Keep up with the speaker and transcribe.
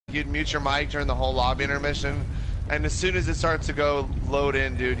you'd mute your mic during the whole lobby intermission, and as soon as it starts to go load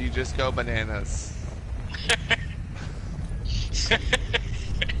in, dude, you just go bananas.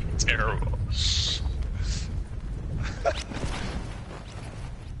 Terrible.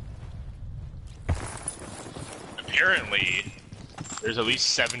 Apparently, there's at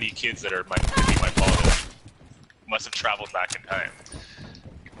least 70 kids that are my followers. Must have traveled back in time.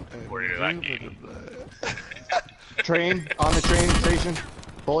 According to that game. Train, on the train station.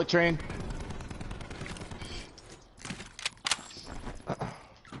 Bullet train.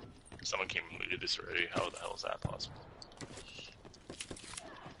 Someone came and looted this already. How the hell is that possible?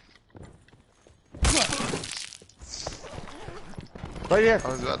 Right here.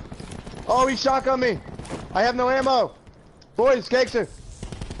 Oh, he shotgun me. I have no ammo. Boys, gangster.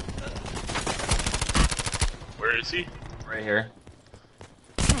 Where is he? Right here.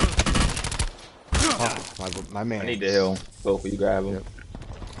 Oh, my man. I need to heal. Vocal, you grab him. Yep.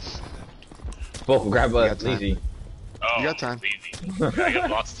 Vocal, grab us. Easy. Oh, you got time. Easy. Yeah, I got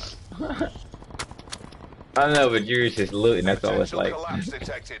lost time. I don't know, but you're just looting. That's all it's like. How'd you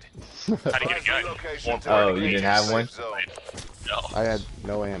get a gun? Oh, you didn't have one? No. I had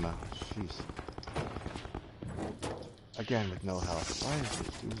no ammo. Jeez. Again with no health. Why is this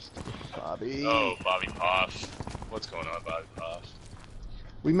dude stupid? Bobby? Oh, Bobby Poff. What's going on, Bobby Poff?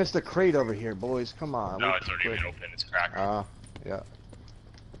 We missed a crate over here, boys. Come on. No, it's already been open. It's cracked. Yeah.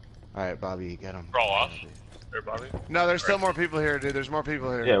 Alright, Bobby, get him. Crawl off. There, Bobby? No, there's still more people here, dude. There's more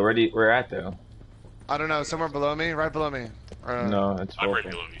people here. Yeah, where at though? I don't know. Somewhere below me? Right below me. No, it's I'm right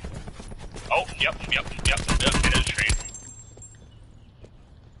below me. Oh, yep. It is a train.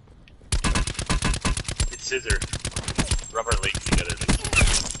 It's scissor. Rubber links together.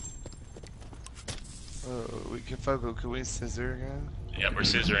 Oh, we can Fogo. Can we scissor again? Yeah, we're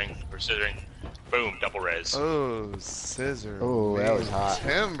scissoring. We're scissoring. Boom, double res. Oh, scissor. Oh, that was hot.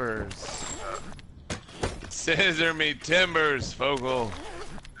 Timbers. Scissor me timbers, Fogle.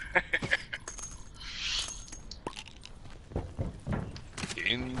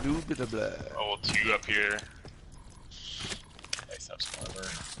 Indubitably. Oh, two up here. Nice up armor.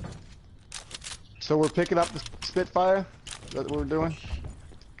 So we're picking up the Spitfire? Is that what we're doing?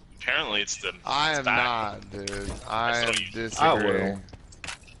 Apparently it's the. I am not, dude. I am disagreeing.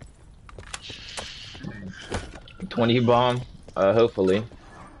 20 bomb, hopefully.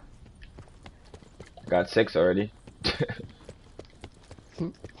 Got 6 already.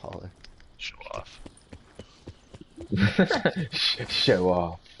 Show off. Show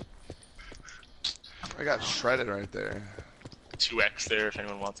off. I got shredded right there. 2x there if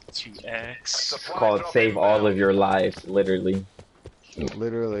anyone wants 2x. It's called save all of your lives, literally.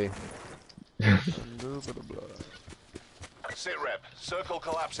 Literally. Sit rep. Circle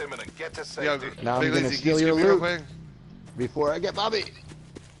collapse imminent. Get to safety. Yo, now I'm gonna steal your loot before I get Bobby.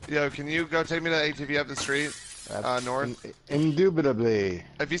 Yo, can you go take me to the ATV up the street? North? Indubitably.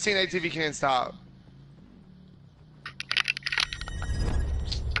 If you've seen ATV, can't stop.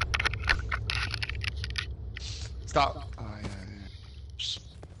 Stop. Oh, yeah.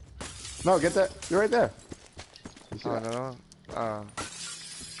 No, get that. You're right there. Oh, no.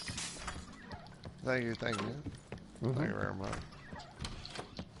 Thank you. Thank you very much.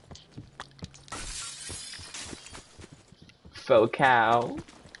 Faux cow.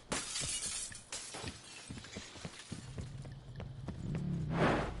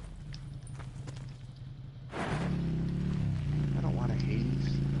 I don't want to Hades.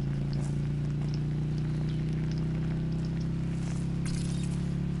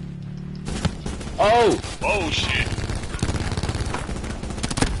 Oh! Oh shit!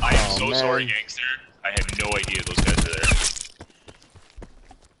 I am so sorry, gangster. I had no idea those guys were there.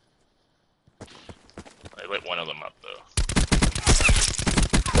 I lit one of them up though.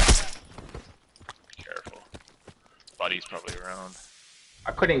 Careful. Body's probably around.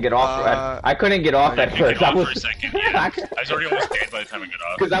 I couldn't get off. I couldn't get off at first. I was for a second. Yeah. I was already almost dead by the time I got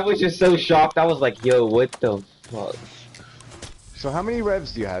off. Because I was just so shocked. I was like, "Yo, what the fuck?" So how many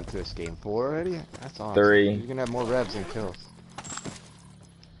revs do you have to this game? 4 already? That's awesome. 3. You can have more revs than kills.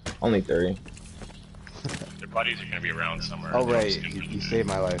 Only 3. Their bodies are gonna be around somewhere. Oh right, you saved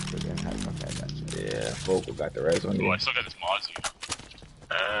my life, but then okay, I got you. Yeah, Vocal got the res on Oh, you. I still got this Mozzie.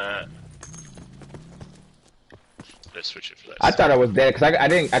 Let's switch it for that. I thought I was dead because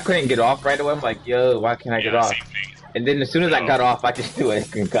I couldn't get off right away. I'm like, yo, why can't I get off? Same thing. And then as soon as I got off, I just threw a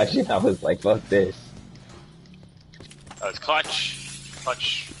concussion. I was like, fuck this. It's clutch.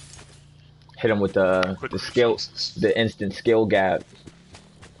 Hit him with the skill, the instant skill gap.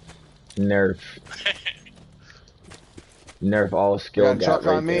 Nerf. Nerf all skill gap truck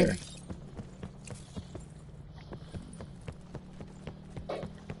right on me? there.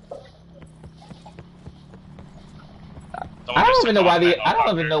 I don't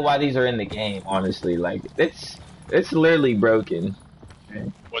even know why these are in the game. Honestly, like it's literally broken.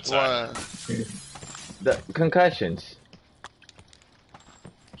 What's that? The concussions.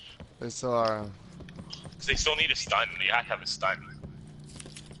 They still are. They still need a stun. You have to have a stun.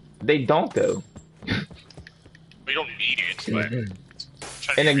 They don't though. We don't need it, but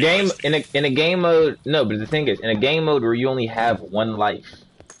in a game, in a game mode, no. But the thing is, in a game mode where you only have one life,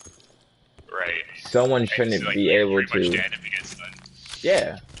 right? Someone shouldn't like, be able pretty to. Much dead if you get stunned.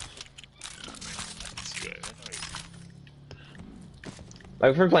 Yeah.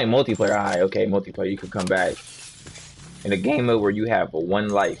 Like if we're playing multiplayer, okay, multiplayer, you could come back. In a game mode where you have one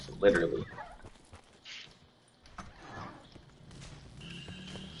life, literally.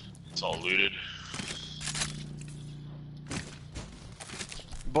 It's all looted.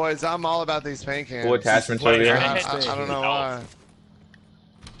 Boys, I'm all about these paint cans. Full attachments over here. I don't know why.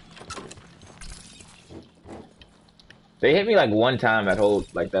 They hit me like one time that whole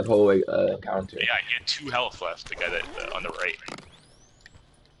encounter. Yeah, he had 2 health left. The guy that on the right.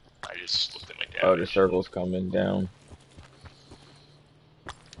 I just looked at my damage. Oh, the circle's coming down.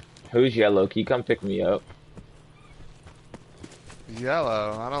 Who's yellow? Can you come pick me up?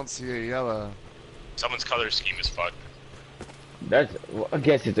 Yellow? I don't see a yellow. Someone's color scheme is fucked. That's. Well, I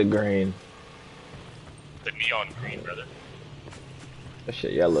guess it's a green. The neon green, brother. That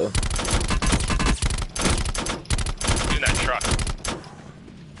shit yellow. In that truck.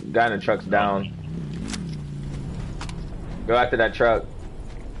 Guy in the truck's down. Go after that truck.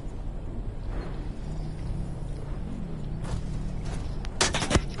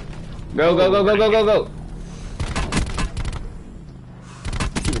 Go, go, go, go, go, go, go!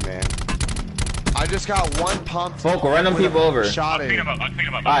 Man. I just got one pump. Focal, run them people over. Shot I'll pick him up, I'll pick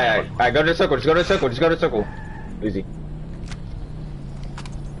him up. Alright, go to the circle, just go to the circle, just go to the circle. Easy.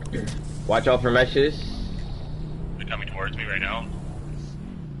 Watch out for meshes. They're coming towards me right now.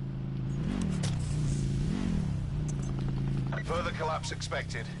 Further collapse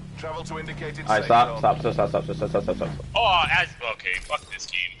expected. Travel to indicated Alright, safe stop. Oh, okay, fuck this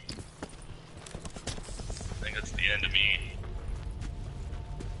game. I think that's the end of me.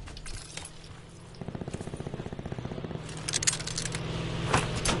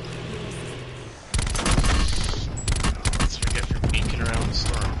 That's what I get for beaking around the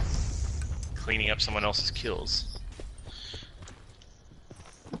storm. Cleaning up someone else's kills.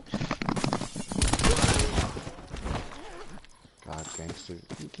 God, gangster.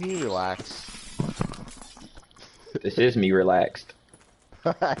 Can you relax? This is me relaxed.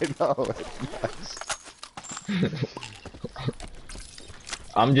 I know.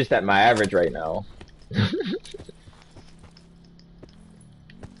 I'm just at my average right now.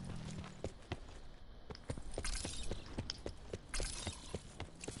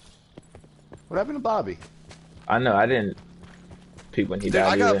 What happened to Bobby? I know, I didn't peep when he Dude,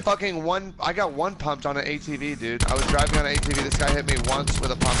 died I got either. fucking one. I got one pumped on an ATV, dude. I was driving on an ATV. This guy hit me once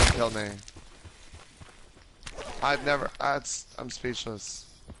with a pump and killed me. I've never. I'm speechless.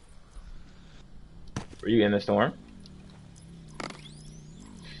 Were you in the storm?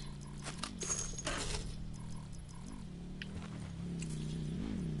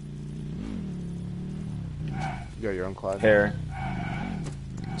 You got your own closet. Here.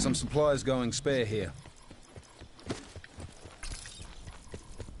 Some supplies going spare here.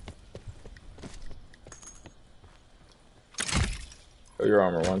 Throw your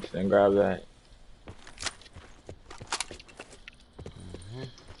armor once, then grab that.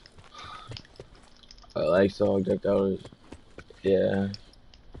 I like Sog decked out. Yeah.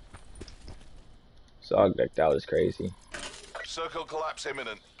 Sog decked out is crazy. Circle collapse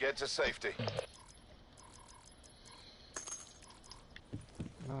imminent. Get to safety.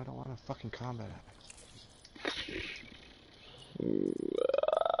 No, I don't want to fucking combat it.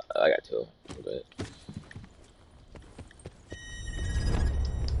 I got 2, but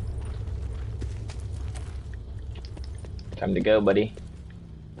time to go, buddy.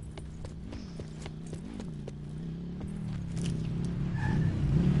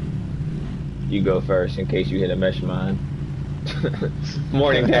 You go first in case you hit a mesh mine.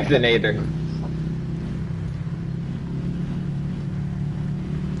 Morning detonator.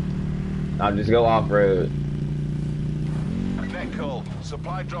 I'll just go off-road. Net call.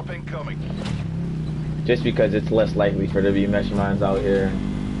 Supply drop incoming. Just because it's less likely for there to be mesh mines out here.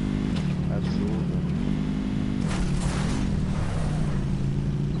 Absolutely.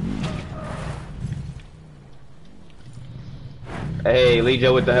 Hey, Lee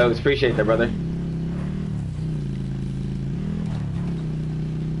Joe with the hoax. Appreciate that, brother.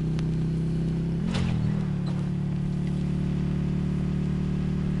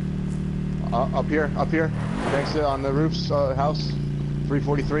 Up here. Next to on the roof's house.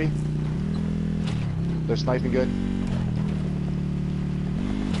 343. They're sniping good.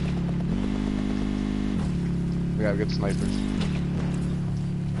 We got good snipers.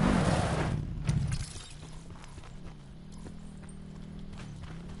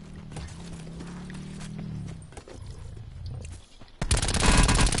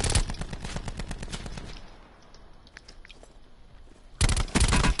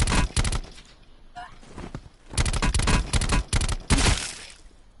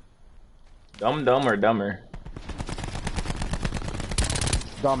 Dumb or dumber?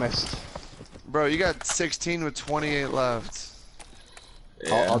 Dumbest. Bro, you got 16 with 28 left.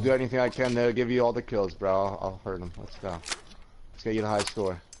 Yeah. I'll do anything I can to give you all the kills, bro. I'll hurt them. Let's go. Let's get you the high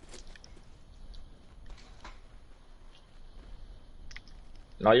score.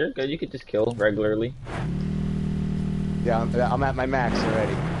 No, you're good. You could just kill regularly. Yeah, I'm at my max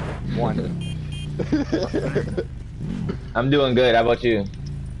already. 1. I'm doing good. How about you?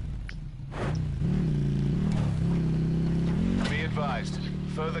 Be advised.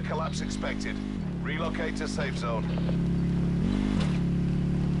 Further collapse expected. Relocate to safe zone.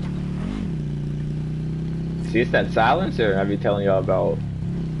 See, it's that silencer I be telling y'all about.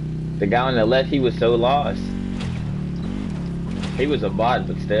 The guy on the left, he was so lost. He was a bot,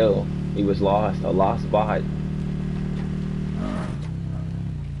 but still, he was lost. A lost bot.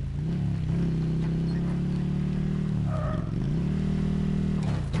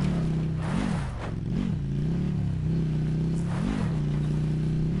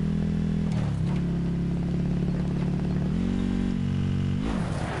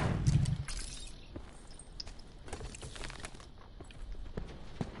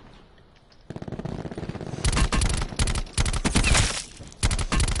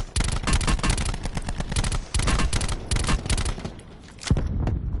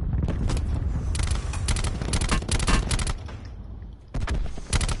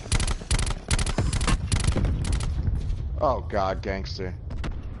 Oh god, gangster.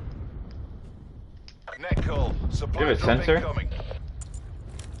 Net call. Supply You have a drop sensor? incoming.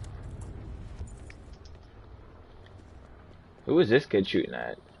 Who is this kid shooting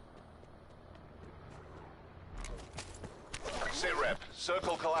at? Sit rep.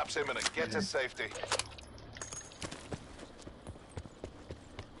 Circle collapse imminent. Get to safety.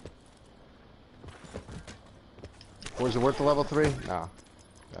 Was it worth the level 3? No.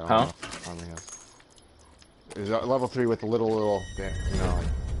 Huh? Is level 3 with the little, you know, like,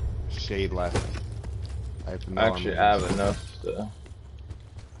 shade left. I have no Actually, I have enough. So.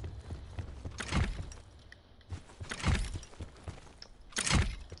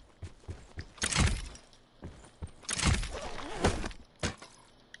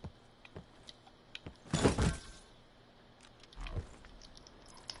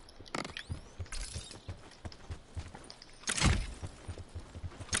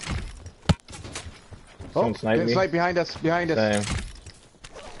 Oh, Snipe me? snipe behind us, Same.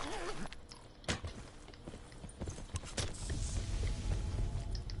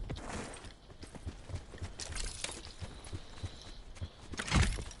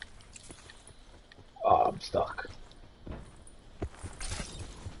 Oh, I'm stuck.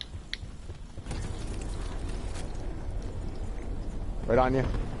 Right on you.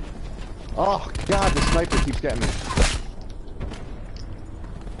 Oh god, the sniper keeps getting me.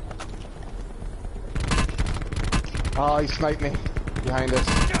 Oh, he sniped me. Behind us.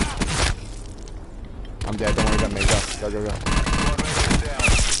 I'm dead, don't worry about me. Go.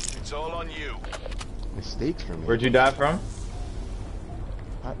 It's all on you. Mistakes for me. Where'd you die from?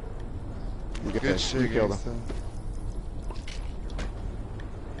 You get Good that. shit, You killed gangsta. him.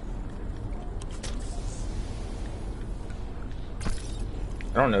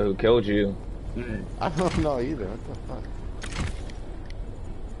 I don't know who killed you. I don't know either. What the fuck?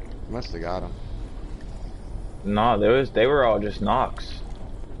 Must have got him. No, they were all just knocks.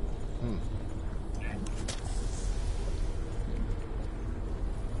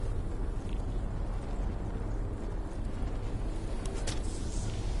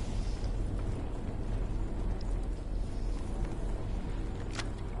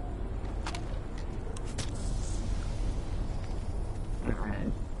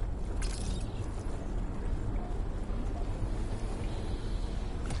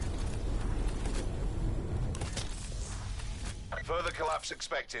 Further collapse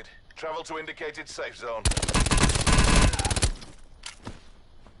expected. Travel to indicated safe zone.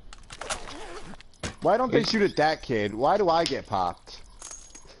 Why don't they shoot at that kid? Why do I get popped?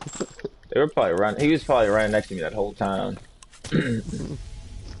 They were probably running. He was probably running next to me that whole time.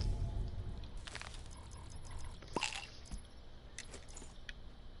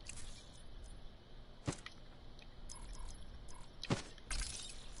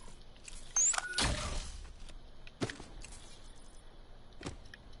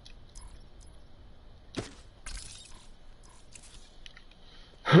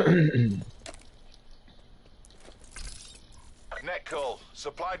 Net call.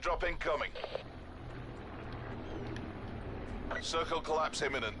 Supply drop incoming. Circle collapse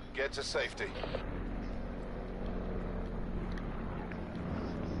imminent. Get to safety.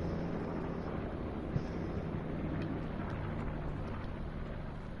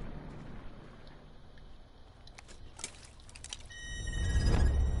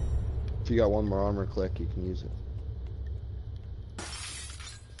 If you got one more armor click, you can use it.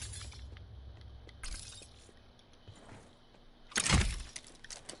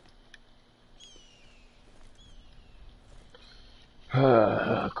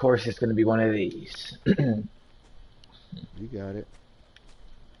 Of course, it's gonna be one of these. You got it.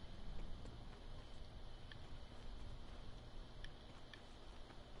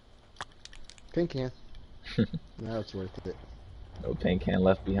 Pink can. Now it's worth it. No paint can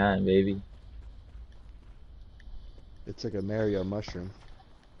left behind, baby. It's like a Mario mushroom.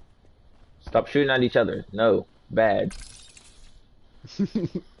 Stop shooting at each other. No, bad.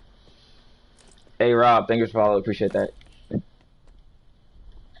 Hey Rob, thanks for follow. Appreciate that.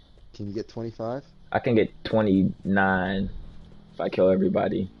 Can you get 25? I can get 29 if I kill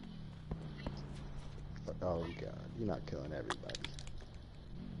everybody. Oh god, you're not killing everybody.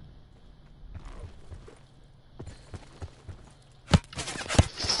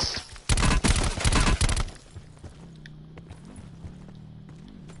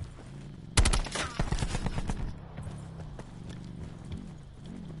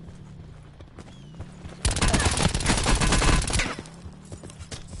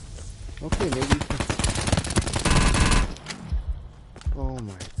 Okay, maybe. Oh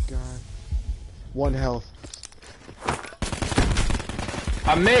my god. One health.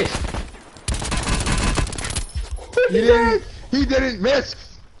 I missed. He didn't. He didn't miss.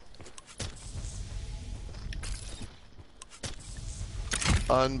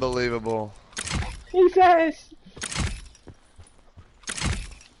 Unbelievable. Jesus.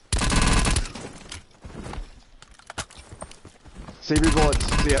 Save your bullets.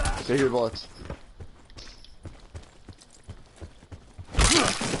 Yeah, save your bullets.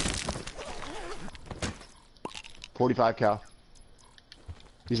 .45 cal.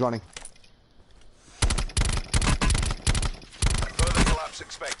 He's running. Further collapse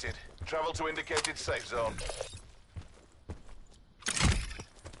expected. Travel to indicated safe zone.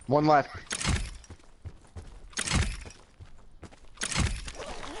 One left.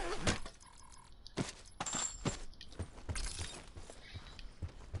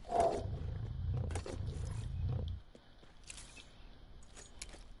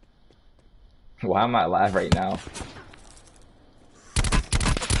 Why am I alive right now?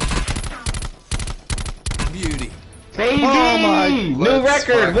 Beauty. Baby! Oh my- New Let's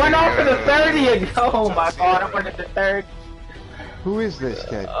record! One fucking off of the go. 30 and oh my god, I wanted the third. Who is this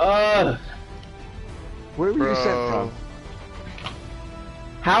kid? Where were you sent Bro. from?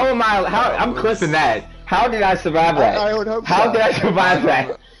 How am I? How I'm clipping that. How did I survive that? I would hope How so. did I survive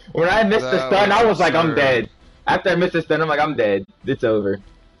that? When I missed the That stun, I was was like, I'm absurd. dead. After I missed the stun, I'm like, I'm dead. It's over.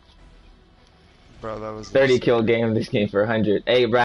 Bro, that was 30 absurd. kill game. This game for 100. Hey, bro.